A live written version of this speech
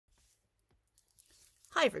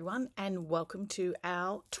Hi everyone, and welcome to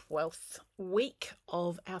our 12th week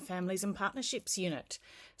of our Families and Partnerships unit.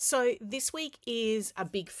 So this week is a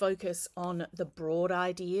big focus on the broad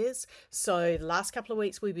ideas. So the last couple of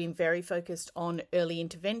weeks we've been very focused on early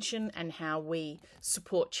intervention and how we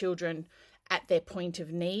support children at their point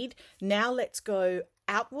of need. Now let's go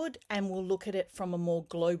outward and we'll look at it from a more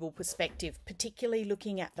global perspective, particularly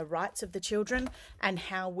looking at the rights of the children and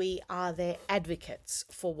how we are their advocates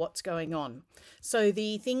for what's going on. So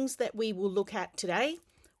the things that we will look at today,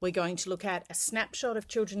 we're going to look at a snapshot of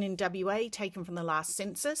children in WA taken from the last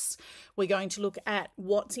census. We're going to look at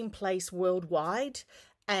what's in place worldwide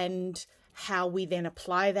and how we then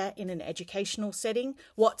apply that in an educational setting,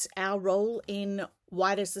 what's our role in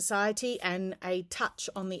wider society, and a touch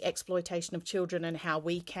on the exploitation of children and how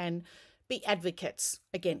we can be advocates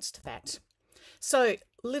against that. So,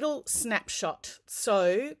 little snapshot.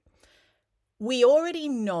 So, we already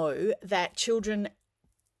know that children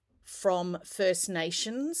from First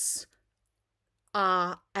Nations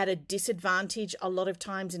are at a disadvantage a lot of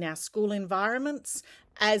times in our school environments,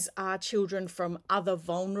 as are children from other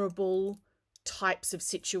vulnerable types of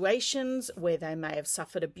situations where they may have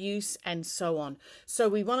suffered abuse and so on. So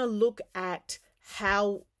we want to look at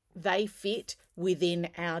how they fit within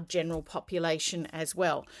our general population as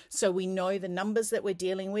well. So we know the numbers that we're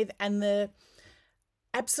dealing with and the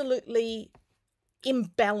absolutely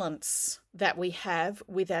imbalance that we have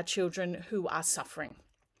with our children who are suffering.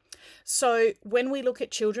 So when we look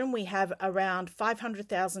at children, we have around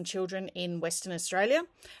 500,000 children in Western Australia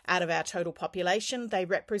out of our total population. They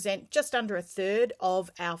represent just under a third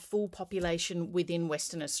of our full population within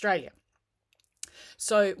Western Australia.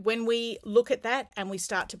 So when we look at that and we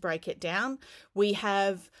start to break it down, we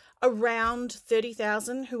have around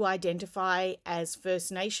 30,000 who identify as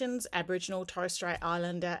First Nations, Aboriginal, Torres Strait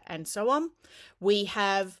Islander, and so on. We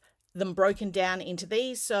have them broken down into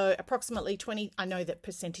these. So approximately 20, I know that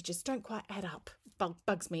percentages don't quite add up,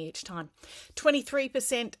 bugs me each time.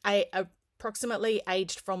 23% approximately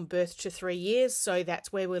aged from birth to 3 years. So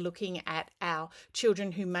that's where we're looking at our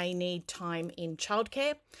children who may need time in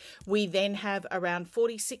childcare. We then have around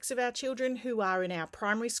 46 of our children who are in our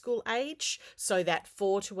primary school age. So that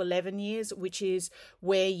 4 to 11 years, which is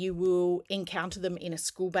where you will encounter them in a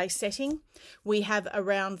school-based setting. We have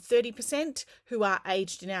around 30% who are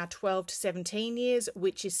aged in our 12 to 17 years,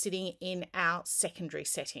 which is sitting in our secondary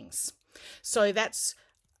settings. So that's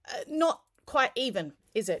not quite even,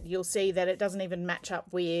 is it? You'll see that it doesn't even match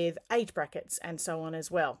up with age brackets and so on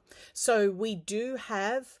as well. So we do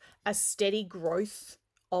have a steady growth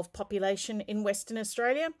of population in Western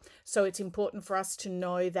Australia. So it's important for us to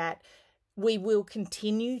know that we will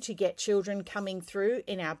continue to get children coming through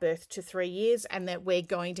in our birth to 3 years, and that we're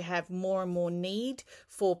going to have more and more need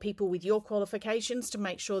for people with your qualifications to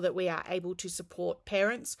make sure that we are able to support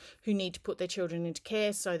parents who need to put their children into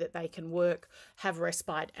care so that they can work, have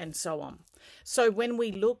respite, and so on. So when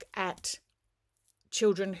we look at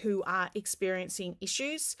children who are experiencing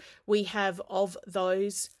issues, we have of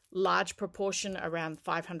those large proportion, around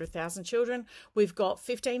 500,000 children, we've got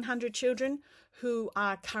 1,500 children who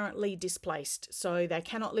are currently displaced. So they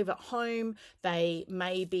cannot live at home, they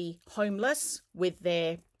may be homeless with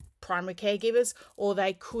their primary caregivers, or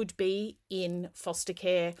they could be in foster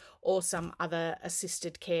care or some other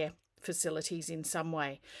assisted care facilities in some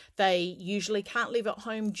way. They usually can't live at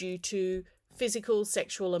home due to physical,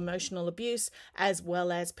 sexual, emotional abuse, as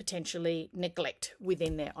well as potentially neglect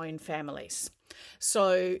within their own families.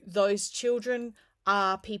 So those children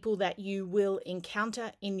are people that you will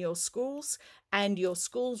encounter in your schools, and your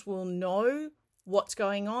schools will know what's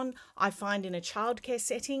going on. I find in a childcare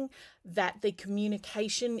setting that the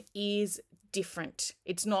communication is different.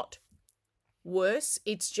 It's not worse,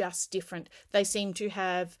 it's just different. They seem to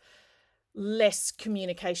have less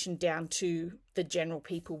communication down to the general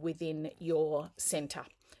people within your centre.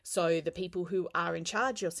 So the people who are in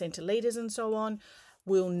charge, your centre leaders and so on,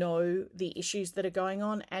 will know the issues that are going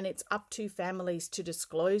on, and it's up to families to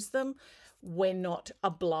disclose them. We're not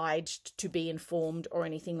obliged to be informed or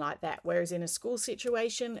anything like that. Whereas in a school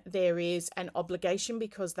situation, there is an obligation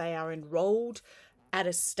because they are enrolled at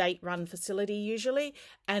a state-run facility usually,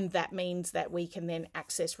 and that means that we can then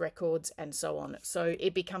access records and so on. So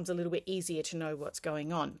it becomes a little bit easier to know what's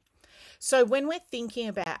going on. So when we're thinking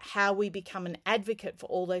about how we become an advocate for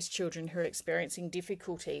all those children who are experiencing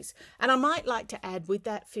difficulties, and I might like to add with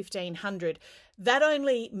that 1,500, that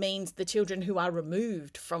only means the children who are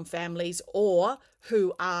removed from families or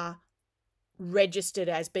who are registered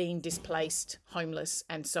as being displaced, homeless,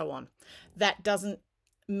 and so on. That doesn't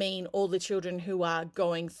mean all the children who are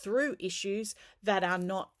going through issues that are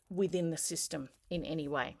not within the system in any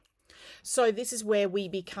way. So this is where we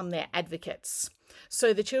become their advocates.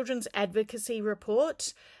 So the Children's Advocacy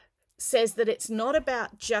Report says that it's not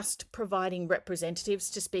about just providing representatives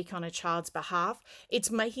to speak on a child's behalf. It's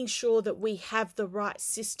making sure that we have the right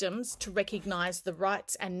systems to recognise the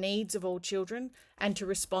rights and needs of all children and to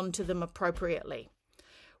respond to them appropriately.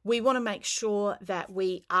 We want to make sure that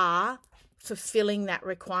we are fulfilling that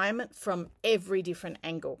requirement from every different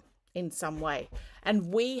angle in some way.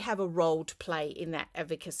 And we have a role to play in that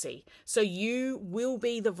advocacy. So you will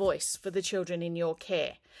be the voice for the children in your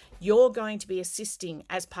care. You're going to be assisting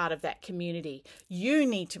as part of that community. You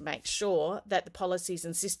need to make sure that the policies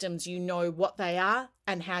and systems, you know what they are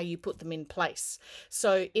and how you put them in place.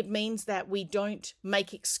 So it means that we don't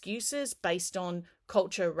make excuses based on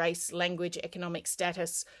culture, race, language, economic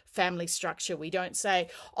status, family structure. We don't say,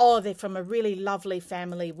 oh, they're from a really lovely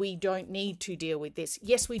family, we don't need to deal with this.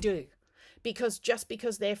 Yes, we do. Because just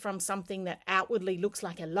because they're from something that outwardly looks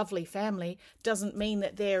like a lovely family doesn't mean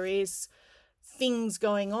that there is things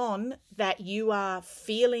going on that you are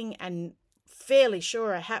feeling and fairly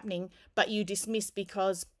sure are happening, but you dismiss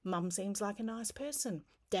because mum seems like a nice person,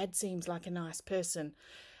 dad seems like a nice person.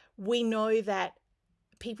 We know that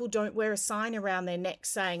people don't wear a sign around their neck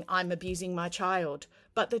saying, I'm abusing my child.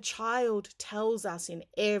 But the child tells us in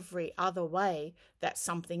every other way that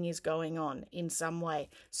something is going on in some way.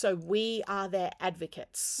 So we are their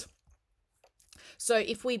advocates. So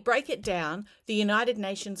if we break it down, the United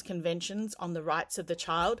Nations Conventions on the Rights of the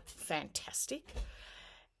Child, fantastic.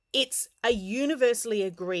 It's a universally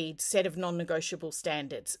agreed set of non-negotiable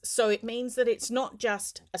standards. So it means that it's not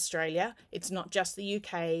just Australia, it's not just the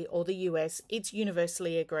UK or the US, it's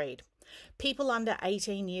universally agreed. People under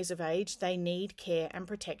 18 years of age, they need care and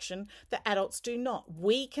protection that adults do not.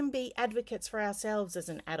 We can be advocates for ourselves as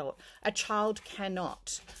an adult. A child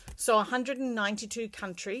cannot. So 192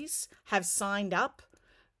 countries have signed up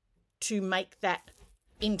to make that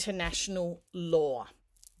international law.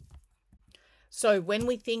 So when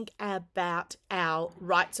we think about our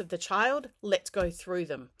rights of the child, let's go through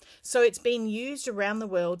them. So it's been used around the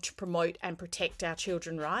world to promote and protect our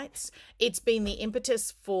children's rights. It's been the impetus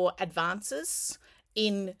for advances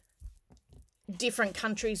in different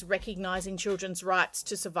countries recognising children's rights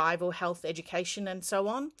to survival, health, education, and so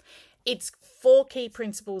on. Its 4 key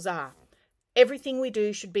principles are: everything we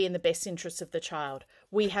do should be in the best interests of the child.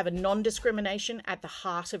 We have a non-discrimination at the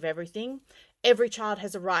heart of everything. Every child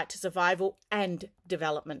has a right to survival and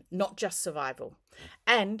development, not just survival.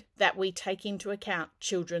 And that we take into account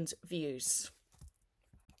children's views.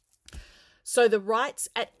 So the rights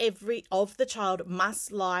of the child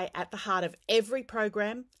must lie at the heart of every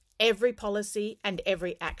program, every policy and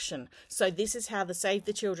every action. So this is how the Save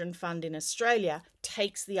the Children Fund in Australia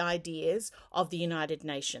takes the ideas of the United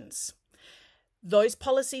Nations. Those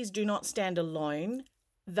policies do not stand alone.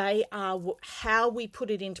 They are how we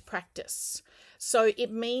put it into practice. So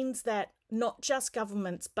it means that not just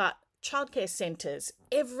governments, but childcare centres,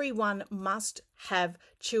 everyone must have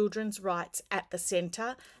children's rights at the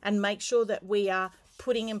centre and make sure that we are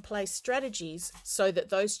putting in place strategies so that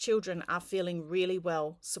those children are feeling really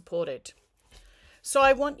well supported. So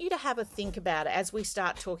I want you to have a think about it as we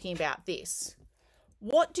start talking about this.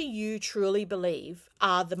 What do you truly believe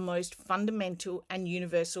are the most fundamental and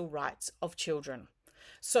universal rights of children?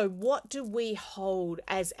 So what do we hold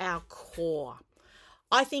as our core?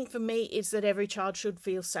 I think for me, it's that every child should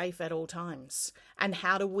feel safe at all times. And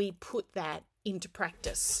how do we put that into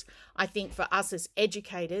practice? I think for us as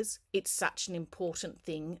educators, it's such an important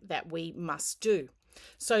thing that we must do.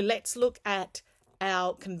 So let's look at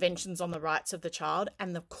our conventions on the rights of the child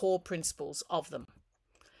and the core principles of them.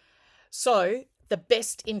 So the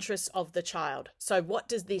best interests of the child. So what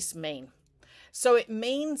does this mean? So it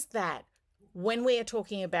means that when we are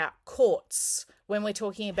talking about courts, when we're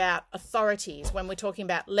talking about authorities, when we're talking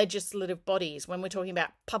about legislative bodies, when we're talking about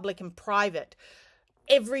public and private,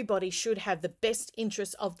 everybody should have the best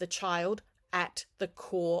interests of the child at the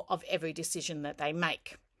core of every decision that they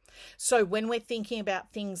make. So when we're thinking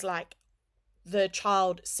about things like the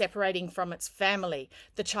child separating from its family,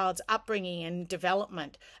 the child's upbringing and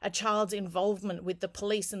development, a child's involvement with the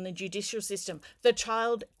police and the judicial system, the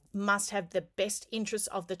child must have the best interests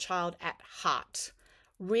of the child at heart.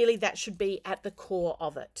 Really, that should be at the core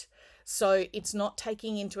of it. So it's not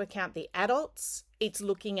taking into account the adults, it's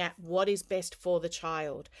looking at what is best for the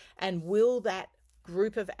child. And will that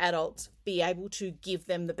group of adults be able to give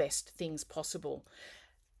them the best things possible?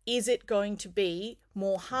 Is it going to be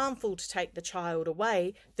more harmful to take the child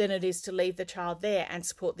away than it is to leave the child there and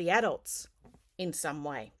support the adults in some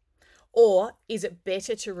way? Or is it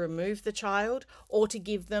better to remove the child or to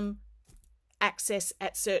give them access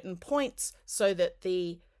at certain points so that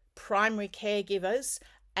the primary caregivers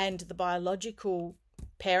and the biological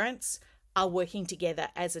parents are working together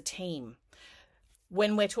as a team.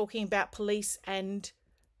 When we're talking about police and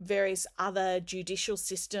various other judicial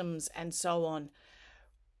systems and so on,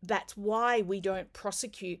 that's why we don't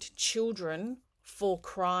prosecute children for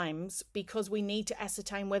crimes, because we need to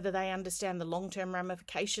ascertain whether they understand the long-term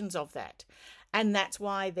ramifications of that. And that's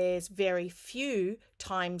why there's very few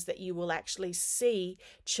times that you will actually see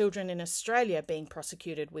children in Australia being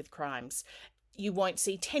prosecuted with crimes. You won't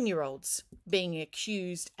see 10-year-olds being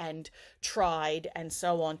accused and tried and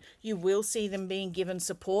so on. You will see them being given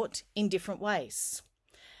support in different ways.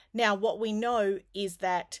 Now, what we know is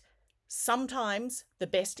that sometimes the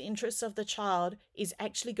best interests of the child is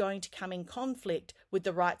actually going to come in conflict with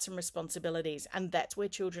the rights and responsibilities, and that's where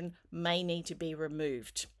children may need to be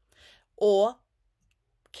removed. Or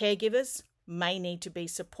caregivers may need to be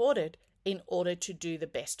supported in order to do the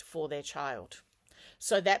best for their child.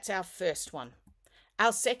 So that's our first one.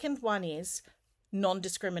 Our second one is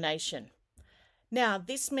non-discrimination. Now,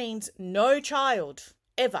 this means no child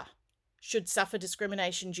ever should suffer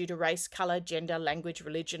discrimination due to race, colour, gender, language,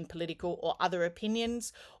 religion, political or other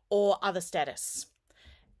opinions or other status.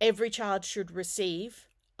 Every child should receive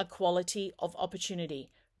equality of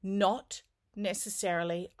opportunity, not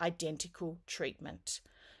necessarily identical treatment.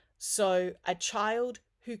 So a child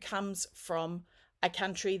who comes from a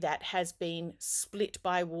country that has been split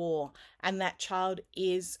by war and that child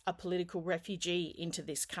is a political refugee into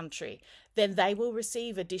this country, then they will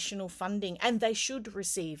receive additional funding, and they should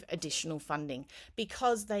receive additional funding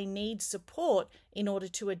because they need support in order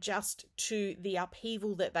to adjust to the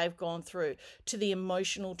upheaval that they've gone through, to the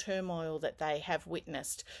emotional turmoil that they have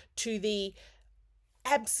witnessed, to the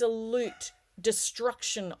absolute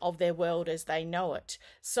destruction of their world as they know it.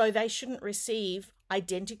 So they shouldn't receive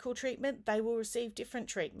identical treatment, they will receive different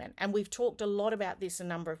treatment. And we've talked a lot about this a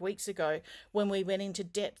number of weeks ago when we went into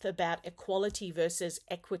depth about equality versus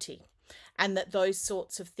equity, and that those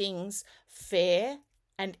sorts of things, fair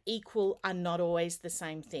and equal, are not always the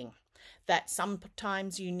same thing. That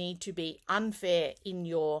sometimes you need to be unfair in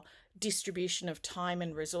your distribution of time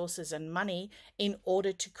and resources and money in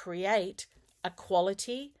order to create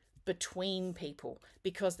equality between people,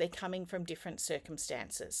 because they're coming from different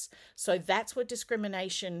circumstances. So that's what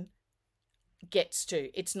discrimination gets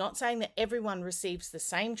to. It's not saying that everyone receives the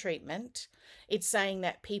same treatment. It's saying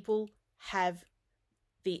that people have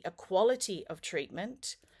the equality of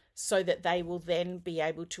treatment so that they will then be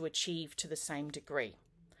able to achieve to the same degree.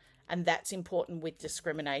 And that's important with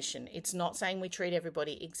discrimination. It's not saying we treat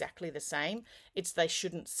everybody exactly the same. It's they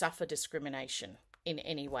shouldn't suffer discrimination in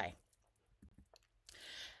any way.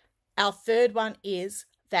 Our third one is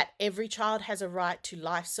that every child has a right to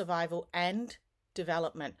life, survival and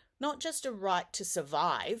development. Not just a right to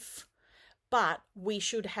survive, but we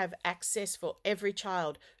should have access for every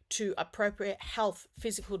child to appropriate health,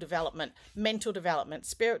 physical development, mental development,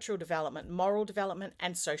 spiritual development, moral development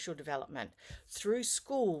and social development through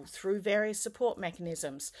school, through various support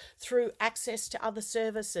mechanisms, through access to other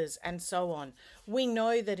services and so on. We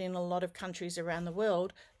know that in a lot of countries around the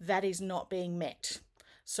world that is not being met.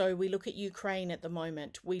 So we look at Ukraine at the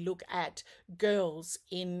moment. We look at girls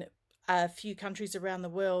in a few countries around the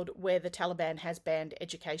world where the Taliban has banned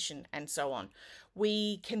education and so on.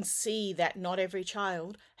 We can see that not every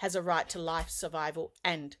child has a right to life, survival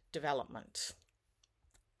and development.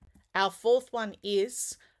 Our fourth one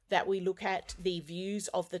is that we look at the views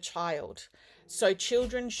of the child. So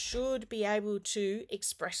children should be able to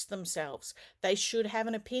express themselves. They should have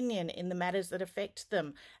an opinion in the matters that affect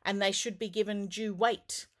them, and they should be given due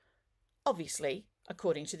weight, obviously,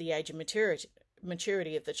 according to the age and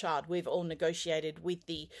maturity of the child. We've all negotiated with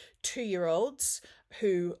the 2-year-olds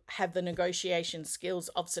who have the negotiation skills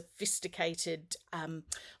of sophisticated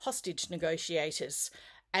hostage negotiators,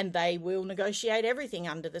 and they will negotiate everything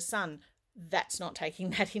under the sun. That's not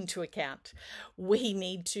taking that into account. We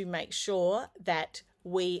need to make sure that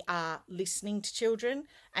we are listening to children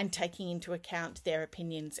and taking into account their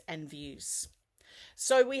opinions and views.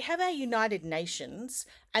 So we have our United Nations,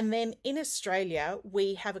 and then in Australia,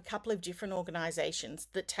 we have a couple of different organisations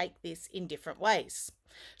that take this in different ways.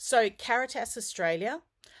 So Caritas Australia,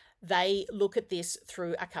 they look at this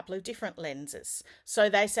through a couple of different lenses. So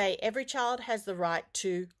they say every child has the right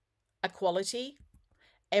to equality.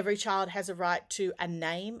 Every child has a right to a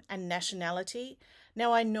name and nationality.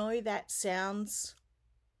 Now, I know that sounds,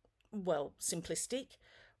 well, simplistic,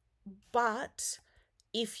 but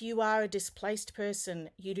if you are a displaced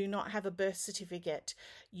person, you do not have a birth certificate,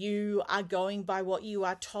 you are going by what you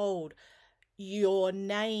are told, your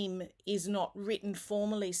name is not written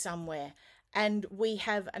formally somewhere, And we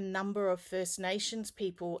have a number of First Nations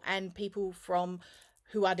people and people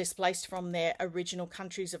who are displaced from their original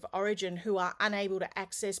countries of origin who are unable to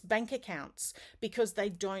access bank accounts because they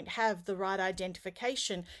don't have the right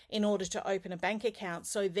identification in order to open a bank account.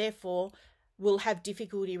 So therefore, will have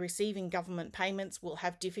difficulty receiving government payments, will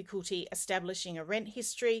have difficulty establishing a rent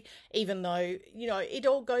history, even though, it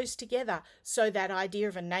all goes together. So that idea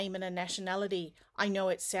of a name and a nationality, I know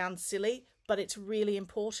it sounds silly, but it's really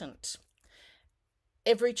important.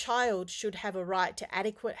 Every child should have a right to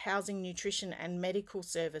adequate housing, nutrition, and medical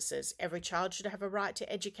services. Every child should have a right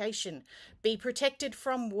to education, be protected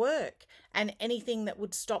from work and anything that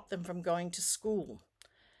would stop them from going to school.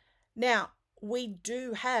 Now, we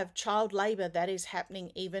do have child labour that is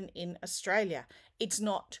happening even in Australia. It's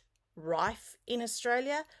not rife in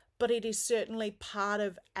Australia, but it is certainly part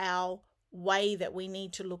of our way that we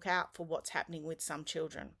need to look out for what's happening with some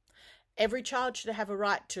children. Every child should have a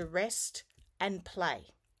right to rest and play,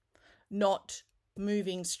 not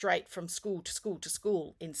moving straight from school to school to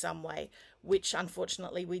school in some way, which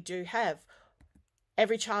unfortunately we do have.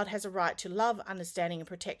 Every child has a right to love, understanding and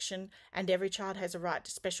protection, and every child has a right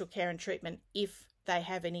to special care and treatment if they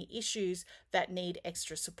have any issues that need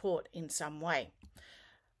extra support in some way.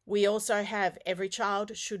 We also have every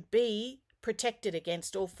child should be protected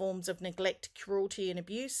against all forms of neglect, cruelty and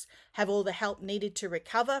abuse, have all the help needed to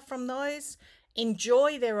recover from those,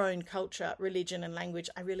 enjoy their own culture, religion and language.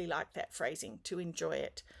 I really like that phrasing, to enjoy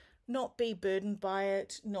it. Not be burdened by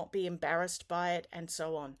it, not be embarrassed by it, and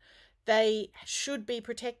so on. They should be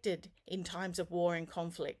protected in times of war and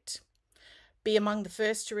conflict. Be among the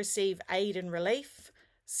first to receive aid and relief,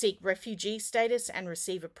 seek refugee status and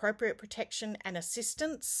receive appropriate protection and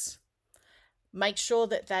assistance. Make sure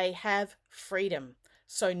that they have freedom.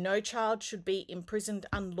 So no child should be imprisoned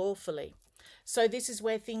unlawfully. So this is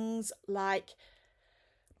where things like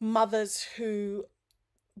mothers who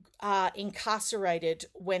are incarcerated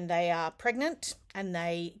when they are pregnant and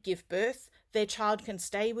they give birth, their child can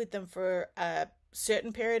stay with them for a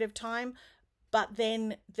certain period of time, but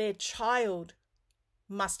then their child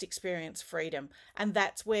must experience freedom. And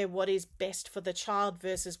that's where what is best for the child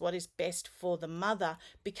versus what is best for the mother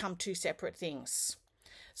become two separate things.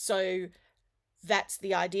 So that's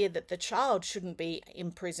the idea that the child shouldn't be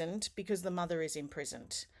imprisoned because the mother is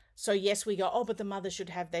imprisoned. So yes, we go, but the mother should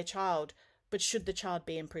have their child, but should the child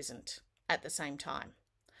be imprisoned at the same time?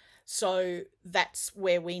 So that's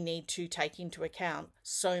where we need to take into account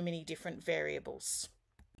so many different variables.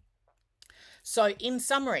 So in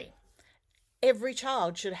summary, every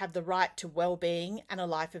child should have the right to well-being and a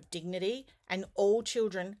life of dignity, and all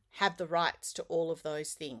children have the rights to all of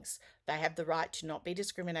those things. They have the right to not be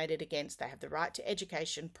discriminated against. They have the right to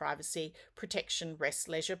education, privacy, protection, rest,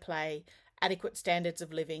 leisure, play, adequate standards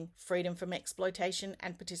of living, freedom from exploitation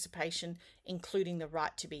and participation, including the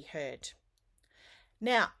right to be heard.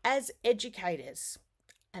 Now, as educators,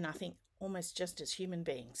 and I think almost just as human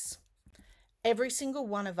beings, every single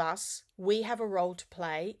one of us, we have a role to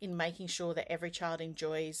play in making sure that every child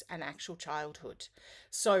enjoys an actual childhood.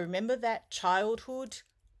 So remember that childhood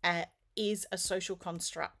is a social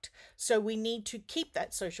construct. So we need to keep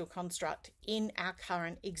that social construct in our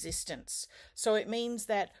current existence. So it means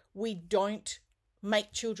that we don't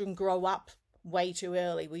make children grow up way too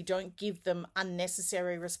early. We don't give them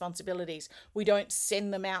unnecessary responsibilities. We don't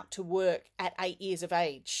send them out to work at 8 years of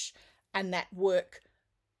age, and that work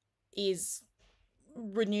is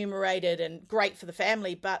remunerated and great for the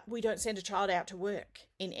family, but we don't send a child out to work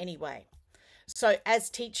in any way. So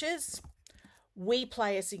as teachers, we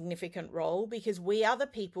play a significant role because we are the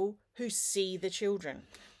people who see the children.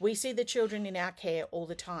 We see the children in our care all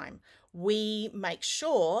the time. We make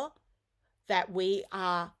sure that we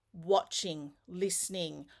are watching,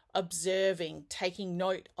 listening, observing, taking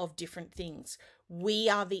note of different things. We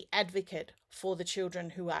are the advocate for the children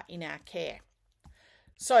who are in our care.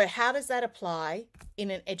 So how does that apply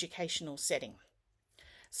in an educational setting?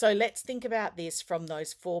 So let's think about this from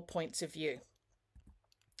those 4 points of view.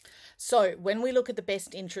 So when we look at the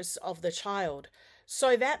best interests of the child,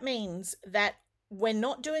 so that means that we're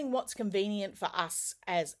not doing what's convenient for us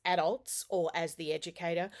as adults or as the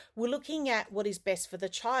educator. We're looking at what is best for the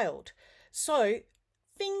child. So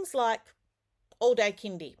things like all-day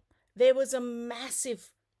kindy. There was a massive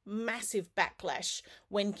backlash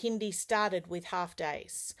when kindy started with half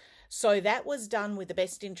days. So that was done with the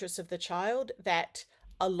best interests of the child, that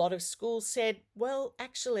a lot of schools said, well,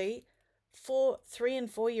 actually, for 3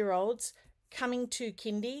 and 4 year olds, coming to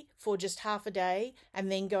kindy for just half a day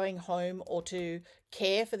and then going home or to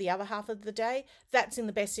care for the other half of the day, that's in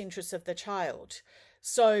the best interest of the child.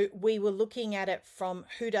 So we were looking at it from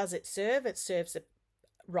who does it serve? It serves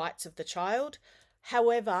rights of the child.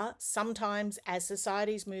 However, sometimes as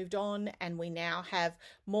society's moved on and we now have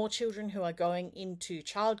more children who are going into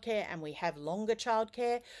childcare and we have longer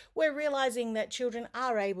childcare, we're realising that children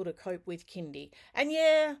are able to cope with kindy. And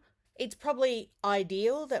yeah, it's probably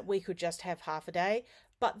ideal that we could just have half a day,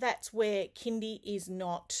 but that's where kindy is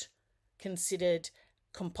not considered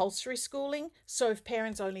compulsory schooling. So if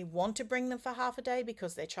parents only want to bring them for half a day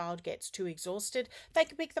because their child gets too exhausted, they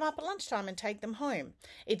can pick them up at lunchtime and take them home.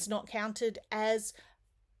 It's not counted as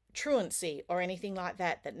truancy or anything like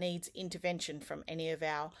that that needs intervention from any of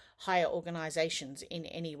our higher organisations in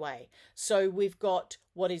any way. So we've got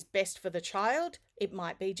what is best for the child. It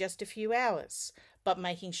might be just a few hours, but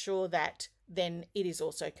making sure that then it is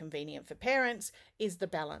also convenient for parents is the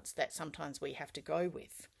balance that sometimes we have to go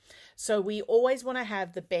with. So we always want to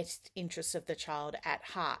have the best interests of the child at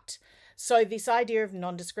heart. So this idea of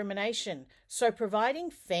non-discrimination, so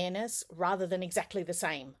providing fairness rather than exactly the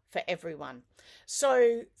same for everyone.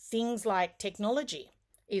 So things like technology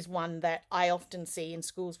is one that I often see in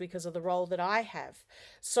schools because of the role that I have.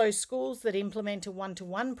 So schools that implement a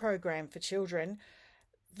one-to-one program for children,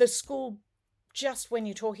 the school, just when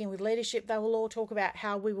you're talking with leadership, they will all talk about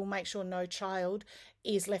how we will make sure no child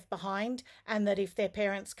is left behind, and that if their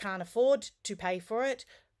parents can't afford to pay for it,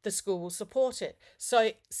 the school will support it. So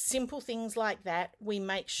simple things like that, we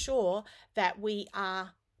make sure that we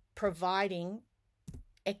are providing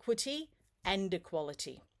equity and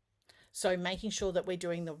equality. So making sure that we're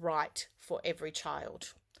doing the right for every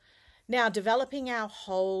child. Now, developing our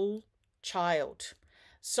whole child.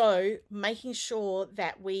 So making sure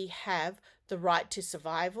that we have the right to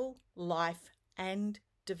survival, life, and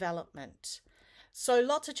development. So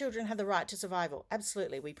lots of children have the right to survival.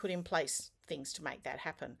 Absolutely, we put in place things to make that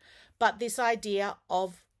happen. But this idea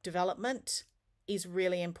of development is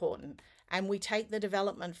really important. And we take the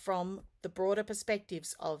development from the broader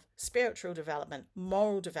perspectives of spiritual development,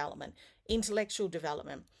 moral development, intellectual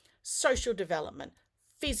development, social development,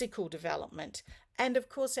 physical development, and of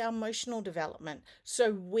course our emotional development.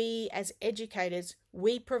 So we as educators,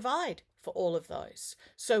 we provide for all of those.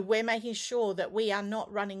 So we're making sure that we are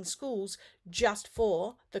not running schools just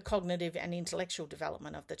for the cognitive and intellectual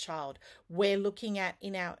development of the child. We're looking at,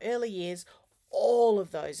 in our early years, all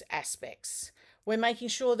of those aspects. We're making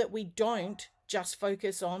sure that we don't just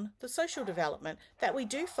focus on the social development, that we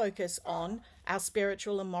do focus on our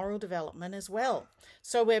spiritual and moral development as well.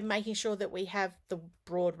 So we're making sure that we have the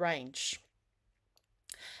broad range.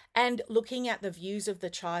 And looking at the views of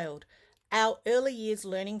the child. Our early years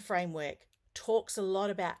learning framework talks a lot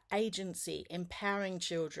about agency, empowering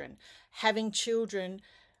children, having children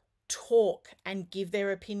talk and give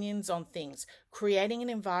their opinions on things, creating an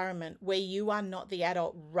environment where you are not the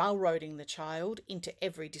adult railroading the child into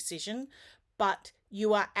every decision, but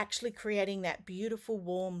you are actually creating that beautiful,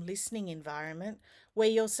 warm listening environment where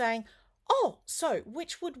you're saying, oh, so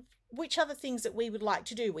which are the things that we would like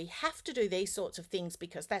to do? We have to do these sorts of things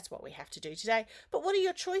because that's what we have to do today. But what are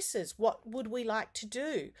your choices? What would we like to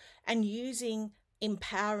do? And using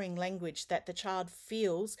empowering language that the child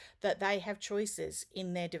feels that they have choices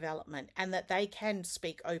in their development and that they can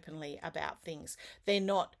speak openly about things. They're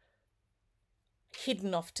not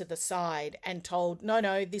hidden off to the side and told,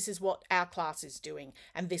 no, this is what our class is doing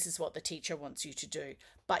and this is what the teacher wants you to do.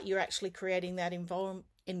 But you're actually creating that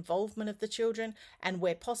involvement of the children, and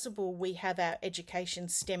where possible we have our education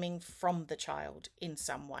stemming from the child in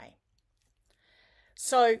some way.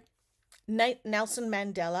 So Nelson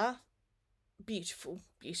Mandela, beautiful,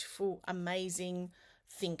 amazing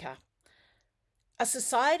thinker. A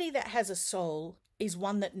society that has a soul is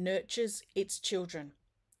one that nurtures its children.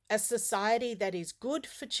 A society that is good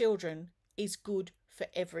for children is good for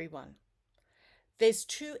everyone. There's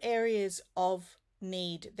two areas of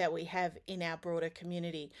need that we have in our broader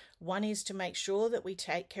community. One is to make sure that we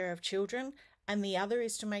take care of children, and the other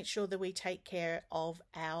is to make sure that we take care of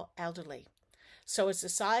our elderly. So a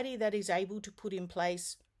society that is able to put in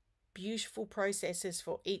place beautiful processes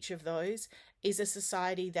for each of those is a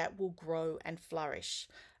society that will grow and flourish.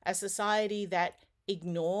 A society that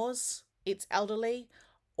ignores its elderly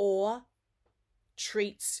or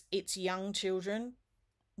treats its young children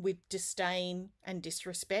with disdain and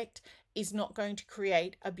disrespect is not going to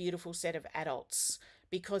create a beautiful set of adults,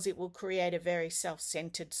 because it will create a very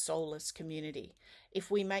self-centered, soulless community.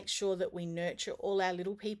 If we make sure that we nurture all our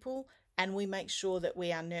little people, and we make sure that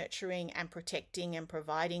we are nurturing and protecting and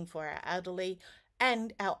providing for our elderly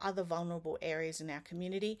and our other vulnerable areas in our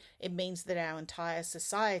community, it means that our entire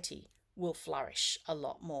society will flourish a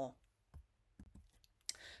lot more.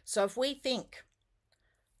 So if we think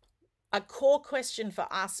a core question for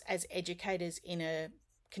us as educators in a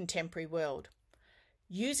contemporary world,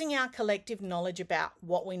 Using our collective knowledge about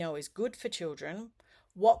what we know is good for children,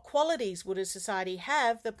 what qualities would a society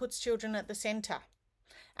have that puts children at the centre?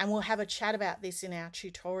 And we'll have a chat about this in our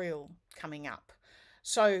tutorial coming up.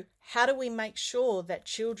 So how do we make sure that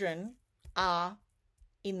children are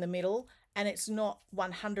in the middle and it's not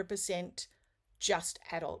 100% just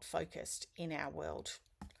adult focused in our world?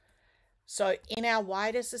 So in our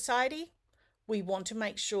wider society, we want to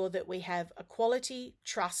make sure that we have equality,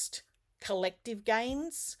 trust, collective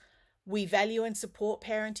gains. We value and support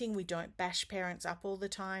parenting. We don't bash parents up all the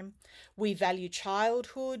time. We value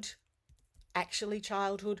childhood, actually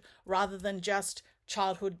childhood, rather than just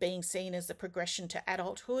childhood being seen as the progression to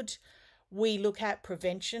adulthood. We look at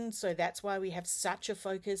prevention, so that's why we have such a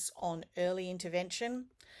focus on early intervention.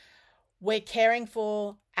 We're caring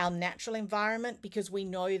for our natural environment because we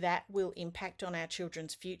know that will impact on our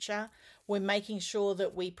children's future. We're making sure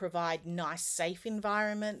that we provide nice, safe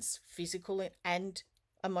environments, physical and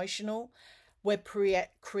emotional. We're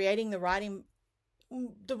creating the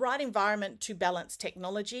right environment to balance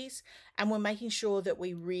technologies, and we're making sure that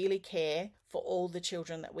we really care for all the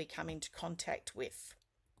children that we come into contact with.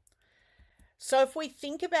 So if we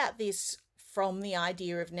think about this from the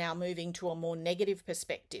idea of now moving to a more negative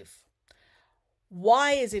perspective,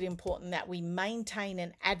 why is it important that we maintain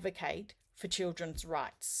and advocate for children's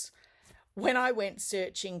rights? When I went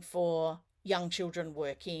searching for young children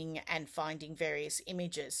working and finding various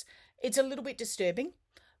images, it's a little bit disturbing,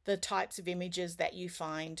 the types of images that you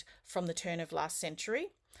find from the turn of last century.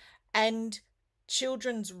 And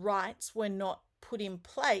children's rights were not put in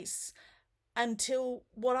place until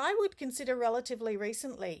what I would consider relatively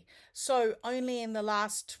recently. So only in the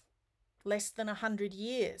last less than 100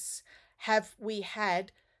 years have we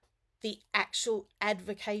had the actual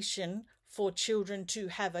advocacy for children to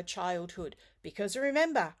have a childhood. Because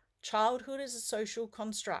remember, childhood is a social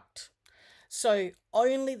construct. So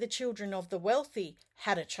only the children of the wealthy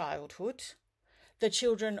had a childhood. The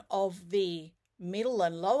children of the middle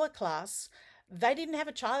and lower class, they didn't have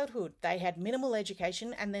a childhood. They had minimal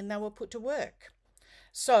education and then they were put to work.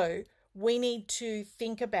 So we need to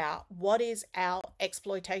think about what is our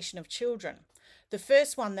exploitation of children. The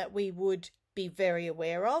first one that we would be very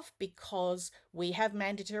aware of, because we have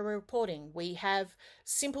mandatory reporting, we have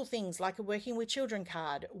simple things like a working with children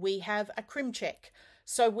card, we have a crim check.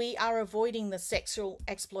 So we are avoiding the sexual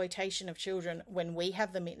exploitation of children when we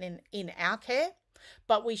have them in our care,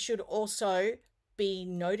 but we should also be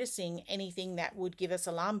noticing anything that would give us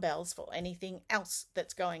alarm bells for anything else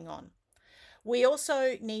that's going on. We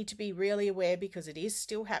also need to be really aware, because it is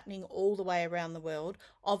still happening all the way around the world,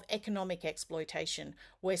 of economic exploitation,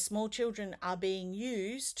 where small children are being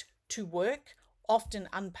used to work, often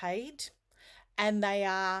unpaid, and they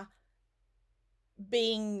are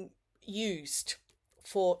being used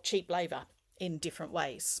for cheap labour in different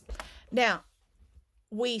ways. Now,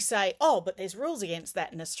 we say, oh, but there's rules against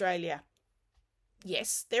that in Australia.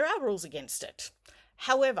 Yes, there are rules against it.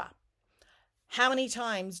 However, how many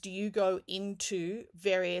times do you go into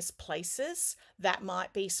various places that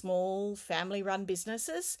might be small family-run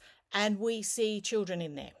businesses and we see children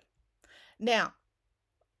in there? Now,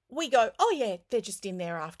 we go, oh yeah, they're just in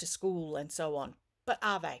there after school and so on. But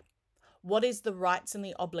are they? What is the rights and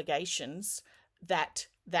the obligations that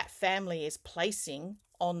that family is placing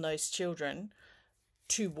on those children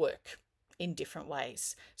to work in different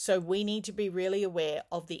ways? So we need to be really aware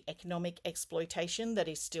of the economic exploitation that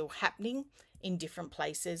is still happening in different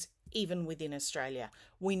places, even within Australia.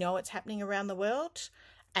 We know it's happening around the world,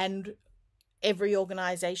 and every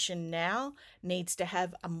organisation now needs to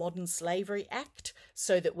have a Modern Slavery Act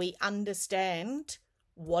so that we understand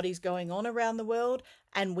what is going on around the world,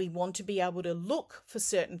 and we want to be able to look for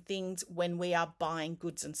certain things when we are buying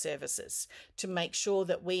goods and services to make sure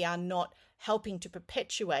that we are not helping to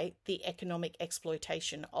perpetuate the economic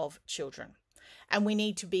exploitation of children. And we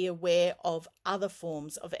need to be aware of other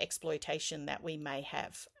forms of exploitation that we may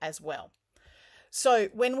have as well. So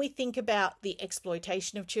when we think about the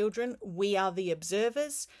exploitation of children, we are the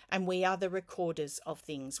observers and we are the recorders of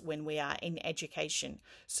things when we are in education.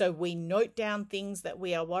 So we note down things that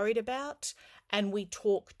we are worried about and we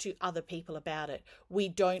talk to other people about it. We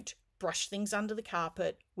don't brush things under the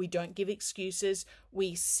carpet. We don't give excuses.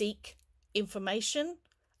 We seek information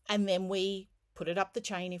and then we put it up the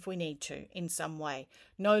chain if we need to in some way.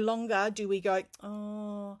 No longer do we go,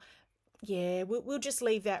 oh, yeah, we'll just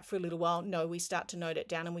leave that for a little while. No, we start to note it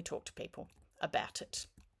down and we talk to people about it.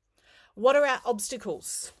 What are our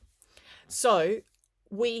obstacles? So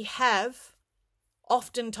we have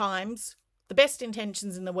oftentimes the best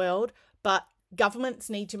intentions in the world, but governments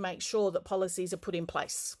need to make sure that policies are put in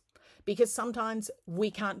place because sometimes we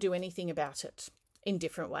can't do anything about it. in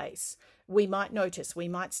different ways. We might notice, we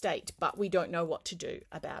might state, but we don't know what to do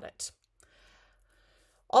about it.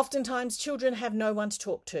 Oftentimes, children have no one to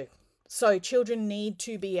talk to. So children need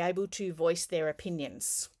to be able to voice their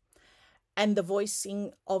opinions. And the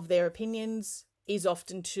voicing of their opinions is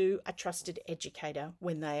often to a trusted educator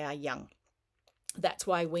when they are young. That's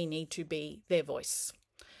why we need to be their voice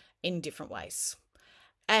in different ways.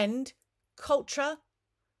 And culture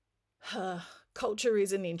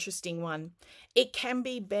is an interesting one. It can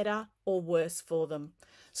be better or worse for them.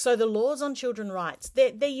 So the laws on children's rights,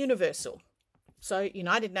 they're universal. So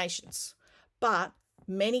United Nations. But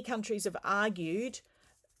many countries have argued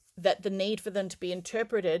that the need for them to be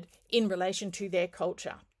interpreted in relation to their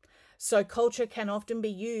culture. So culture can often be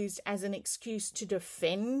used as an excuse to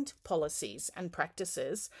defend policies and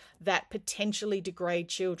practices that potentially degrade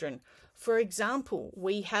children. For example,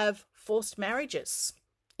 we have forced marriages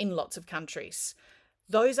in lots of countries.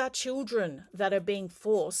 Those are children that are being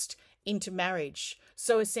forced into marriage.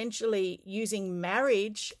 So essentially, using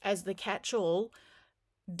marriage as the catch-all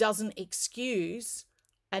doesn't excuse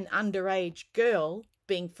an underage girl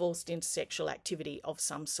being forced into sexual activity of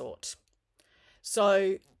some sort.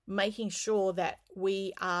 So making sure that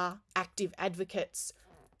we are active advocates,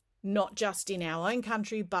 not just in our own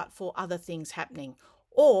country, but for other things happening.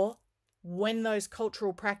 Or when those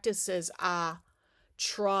cultural practices are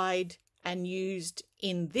tried and used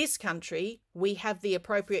in this country, we have the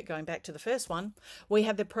appropriate, going back to the first one, we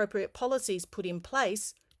have the appropriate policies put in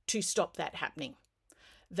place to stop that happening.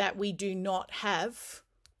 That we do not have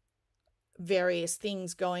various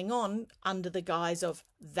things going on under the guise of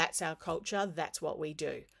that's our culture, that's what we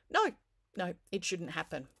do. No, it shouldn't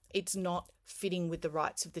happen. It's not fitting with the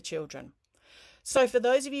rights of the children. So for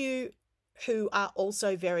those of you who are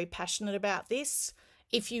also very passionate about this,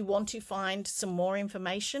 if you want to find some more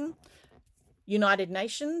information, United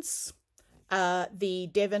Nations, the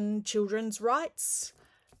Devon Children's Rights,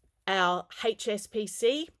 our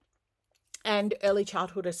HSPC, and Early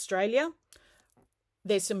Childhood Australia.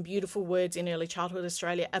 There's some beautiful words in Early Childhood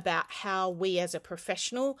Australia about how we as a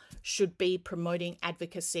professional should be promoting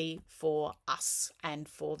advocacy for us and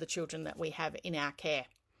for the children that we have in our care.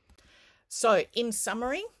 So in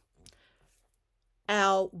summary,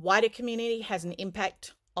 our wider community has an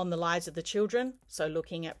impact on the lives of the children. So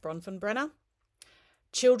looking at Bronfenbrenner,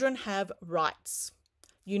 children have rights.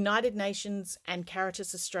 United Nations and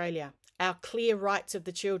Caritas Australia, our clear rights of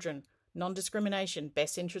the children. Non-discrimination,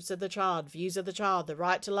 best interests of the child, views of the child, the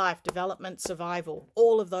right to life, development, survival.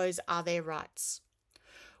 All of those are their rights.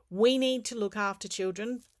 We need to look after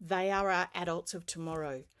children. They are our adults of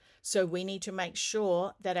tomorrow. So we need to make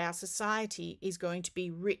sure that our society is going to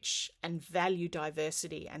be rich and value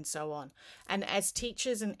diversity and so on. And as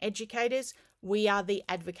teachers and educators, we are the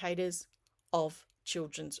advocates of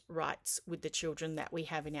children's rights with the children that we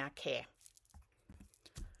have in our care.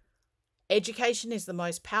 Education is the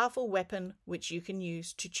most powerful weapon which you can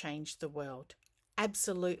use to change the world.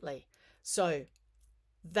 Absolutely. So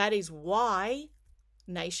that is why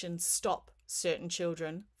nations stop certain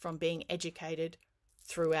children from being educated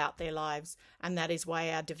throughout their lives. And that is why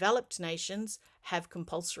our developed nations have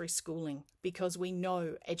compulsory schooling, because we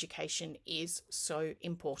know education is so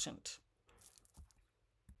important.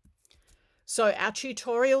 So our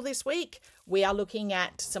tutorial this week, we are looking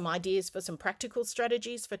at some ideas for some practical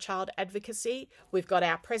strategies for child advocacy. We've got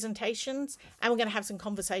our presentations and we're going to have some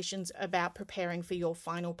conversations about preparing for your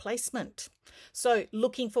final placement. So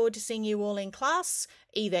looking forward to seeing you all in class,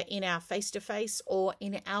 either in our face-to-face or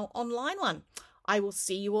in our online one. I will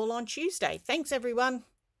see you all on Tuesday. Thanks, everyone.